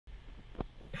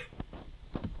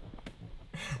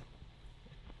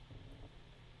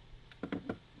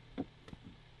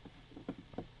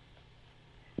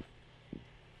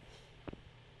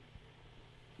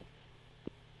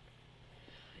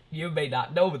You may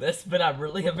not know this, but I'm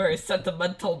really a very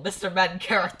sentimental Mr. Men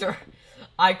character.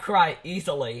 I cry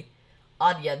easily.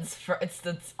 Onions, for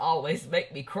instance, always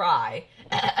make me cry.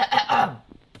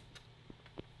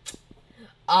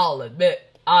 I'll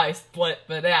admit, I split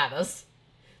bananas,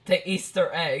 take Easter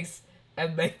eggs,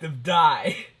 and make them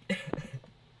die.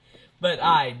 But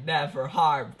I never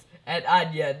harmed an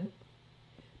onion.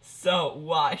 So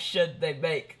why should they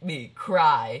make me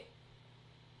cry?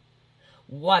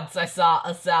 Once I saw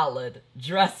a salad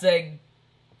dressing.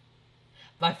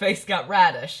 My face got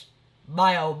radish.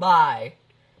 My oh my.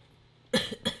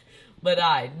 But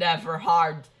I never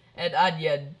harmed an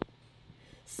onion.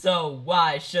 So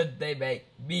why should they make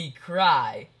me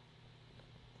cry?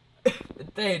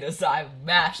 Potatoes I've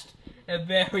mashed and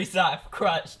berries I've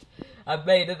crushed. I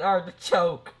made an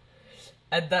artichoke.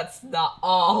 And that's not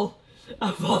all.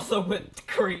 I've also whipped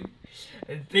cream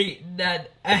and beaten an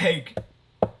egg.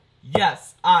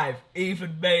 Yes, I've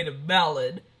even made a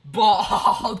melon.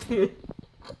 Bald.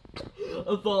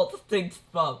 Of all the things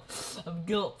I'm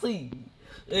guilty.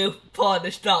 If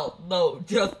punished, I'll know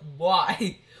just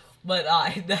why. But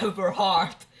I never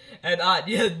harmed an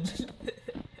onion.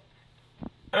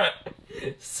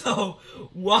 So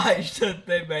why should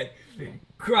they make me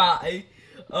cry?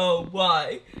 Oh,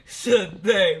 why should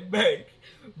they make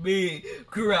me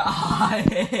cry?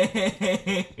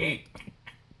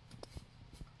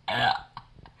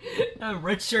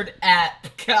 Richard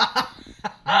Epcar.